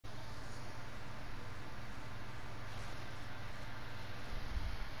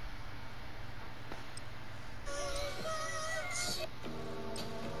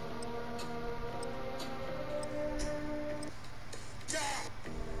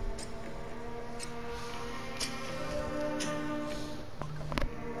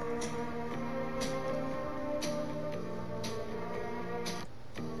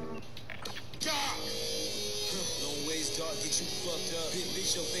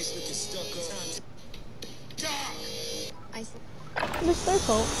Your face looking stuck up. It's their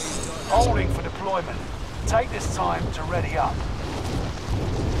fault. Holding for deployment. Take this time to ready up.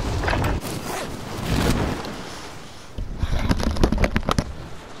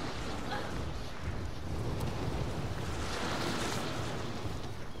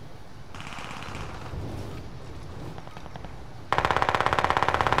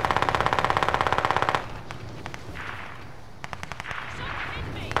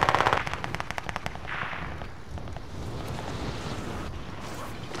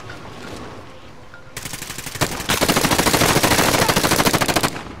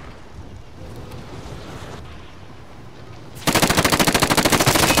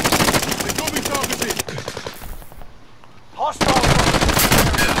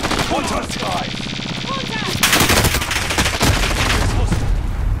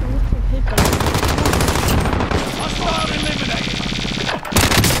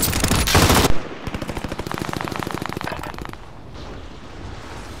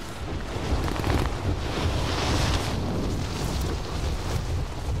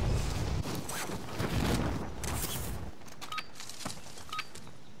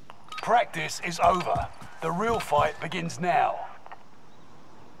 Practice is over. The real fight begins now.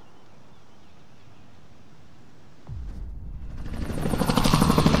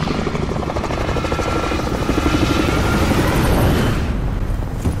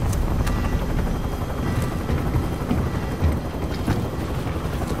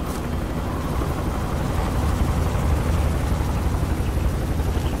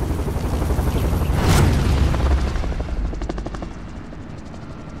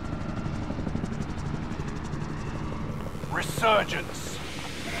 Resurgence.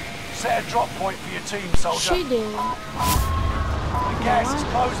 Set a drop point for your team, soldier. She did. The gas is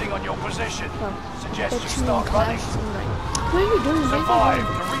closing on your position. Suggest you start running. What are you doing? Survive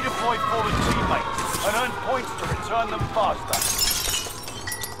to redeploy fallen teammates and earn points to return them faster.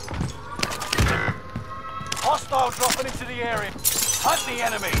 Hostile dropping into the area. Hunt the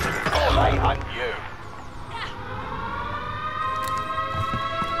enemy, or they hunt you.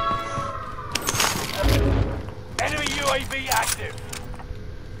 Enemy UAV active.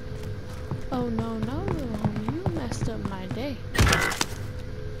 Oh no, no, you messed up my day.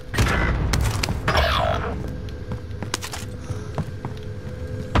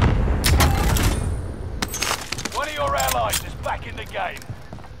 One of your allies is back in the game.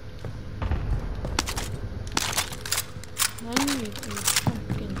 I need a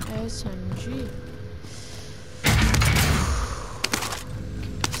fucking SMG.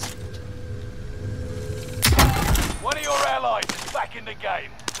 One of your allies is back in the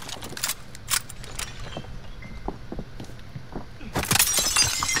game.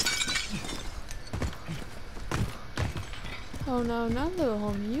 Oh no, no, little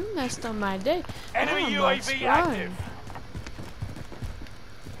homie, you messed up my day. Enemy I'm UAV active.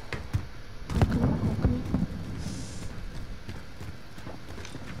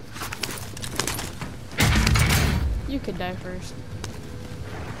 You could die first.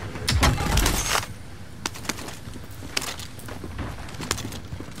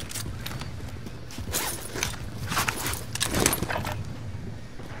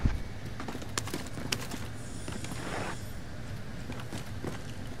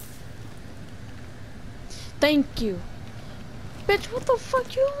 Thank you. Bitch, what the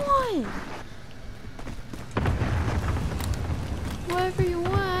fuck you want? Whatever you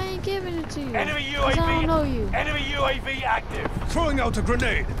want, I ain't giving it to you. Enemy 'Cause UAV. I don't know you. Enemy UAV active. Throwing out a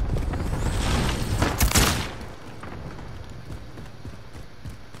grenade.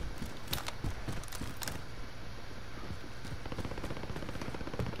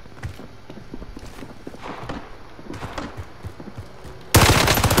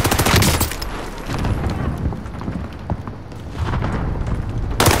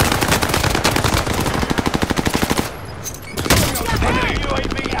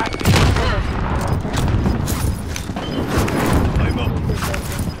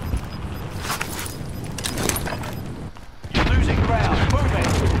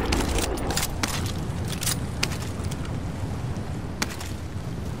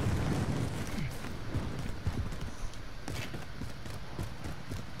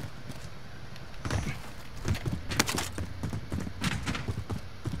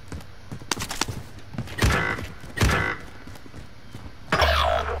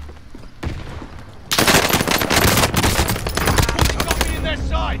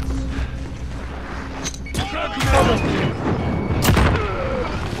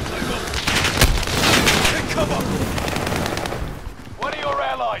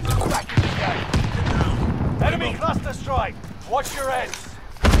 Enemy cluster strike. Watch your heads.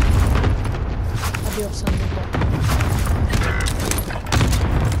 Dios santo.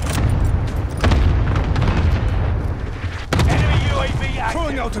 Enemy UAV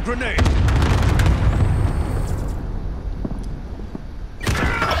Throwing active. out a grenade.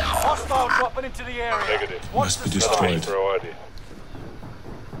 Hostile dropping into the area. Negative. Watch Must the be skies. destroyed. Priority.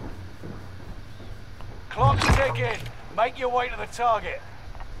 Clock's ticking. Make your way to the target.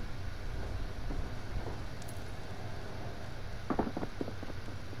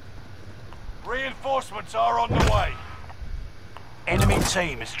 Reinforcements are on the way. Enemy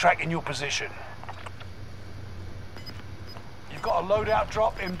team is tracking your position. You've got a loadout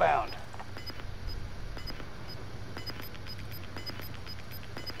drop inbound.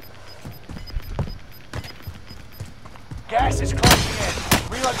 Gas is closing in.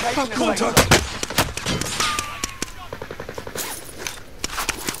 Relocating the safe zone.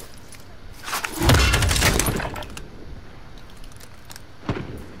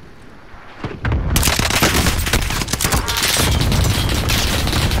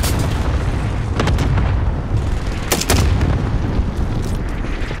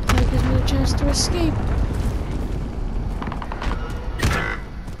 That gives me a chance to escape.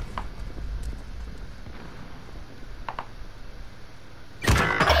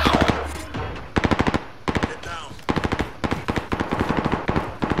 Get down.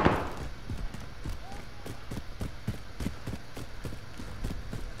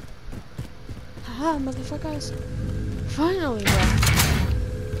 Haha, motherfuckers. Finally,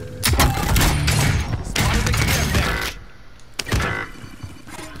 bro.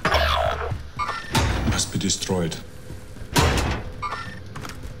 Must be destroyed.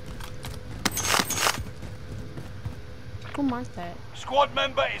 Who marked that? Squad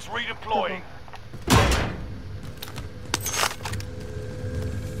member is redeploying.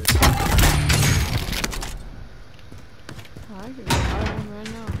 Oh, I can fire one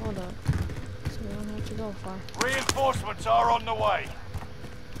right now. Hold up. So we don't have to go far. Reinforcements are on the way.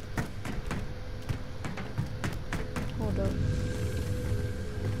 Hold up.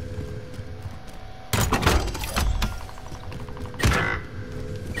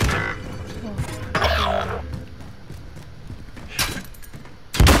 Oh,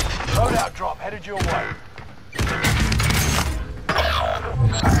 Loadout drop headed your way.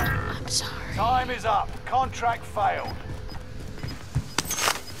 I'm sorry. Time is up. Contract failed.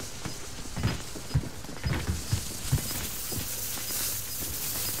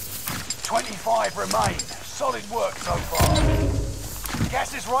 "25 remain. Solid work so far.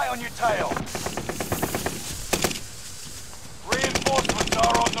 Gas is right on your tail. Reinforcements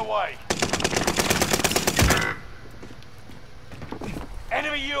are on the way.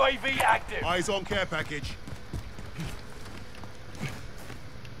 Enemy UAV active. Eyes on care package.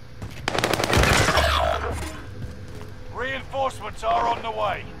 Reinforcements are on the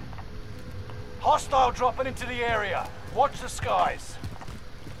way. Hostile dropping into the area. Watch the skies.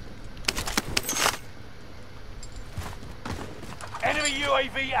 Enemy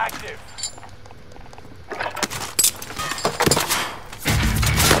UAV active.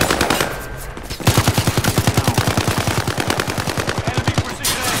 Enemy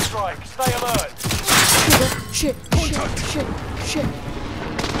precision airstrike. Stay alert. Shit, shit.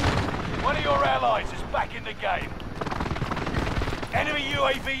 One of your allies is back in the game. Enemy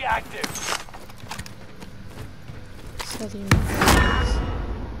UAV active. Setting my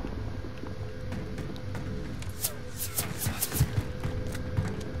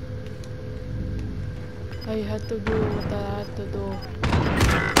I had to do what I had to do.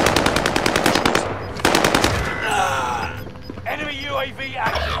 Enemy UAV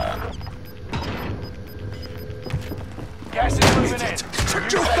active. Gas is moving in. Check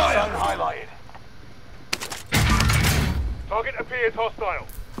New your safe fire. zone highlighted. Target appears hostile.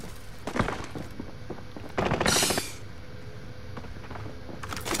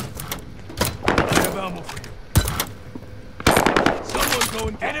 I have ammo for you. Someone go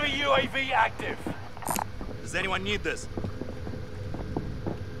and get. Enemy UAV active. Does anyone need this?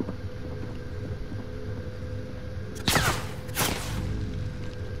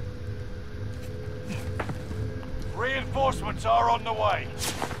 Reinforcements are on the way.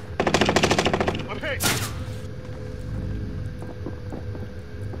 I'm hit.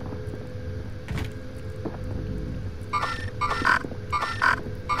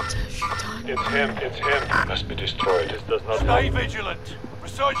 It's him. It's him. Must be destroyed. This does not Stay help. vigilant.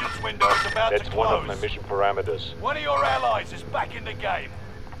 Resurgence window is about That's to one of my close. mission parameters. One of your allies is back in the game.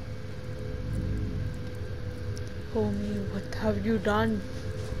 Homie, what have you done?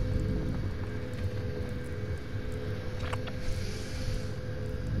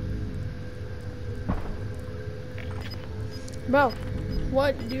 Bro,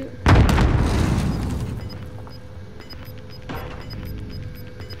 what do you...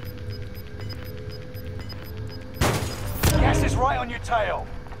 on your tail.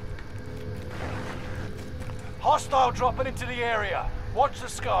 Hostile dropping into the area. Watch the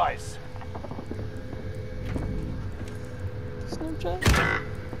skies. Snapchat.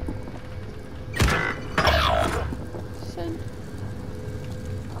 Send.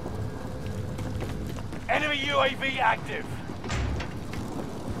 Enemy UAV active.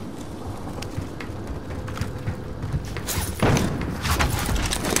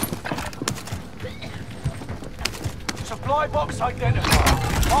 Supply box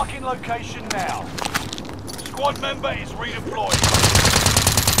identified. Marking location now. Squad member is redeployed.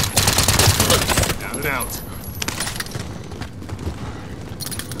 Down and out.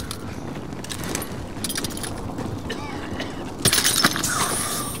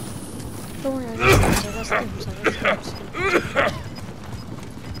 Don't worry, I got stamps.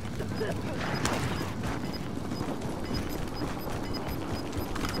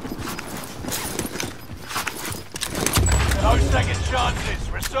 No second chances.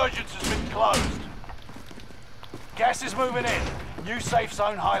 Resurgence has been closed. Gas is moving in. New safe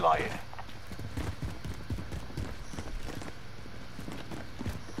zone highlighted.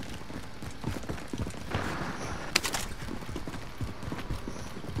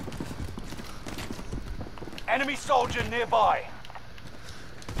 Enemy soldier nearby.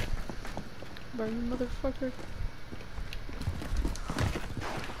 Burn, motherfucker.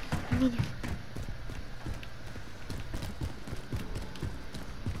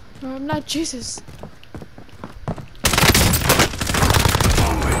 No, I'm not Jesus.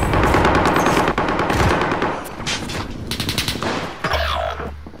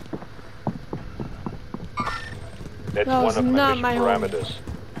 It's That was one of not mission my home. parameters.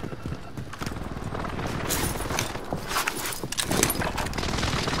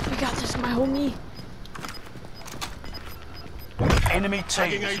 I got this, my homie. Enemy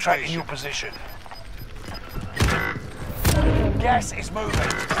team is tracking your position. Gas is moving.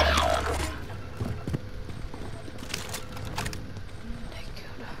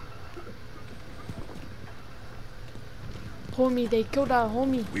 Homie, they killed our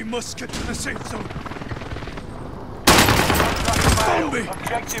homie. We must get to the safe zone. Zombie.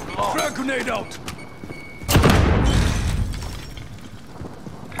 Objective lost. Frag grenade out.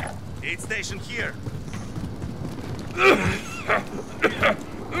 Aid station here.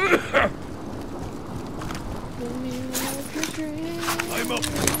 I'm up.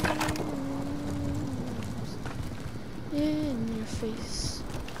 In your face.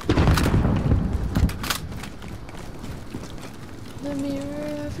 The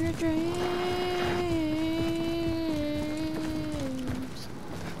mirror of your dreams.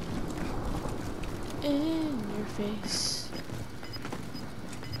 In your face.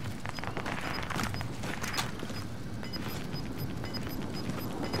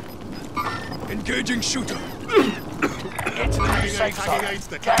 Engaging shooter. Get to the new safe zone.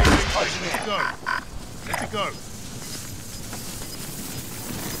 Gas is closing in. Go. Let it go.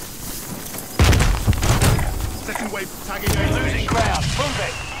 Second wave tagging aid Losing station. ground. Move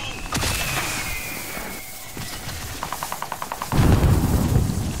it.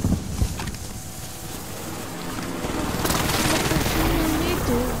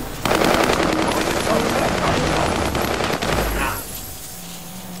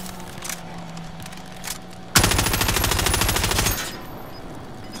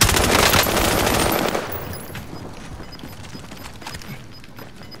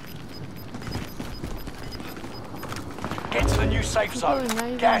 Get to the new safe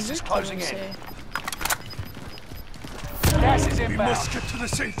zone. Gas is closing in. Gas is We inbound. must get to the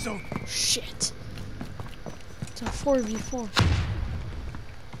safe zone. Shit. It's a 4v4.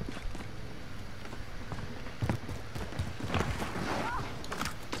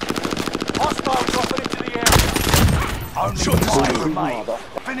 Hostile dropping into the area. Only Shot is 5 over. remain.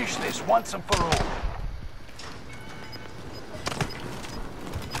 Finish this once and for all.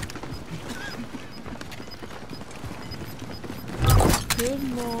 Good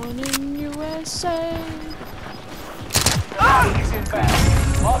morning, USA. Gas is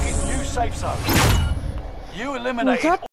inbound. Marking new safe zone. You eliminated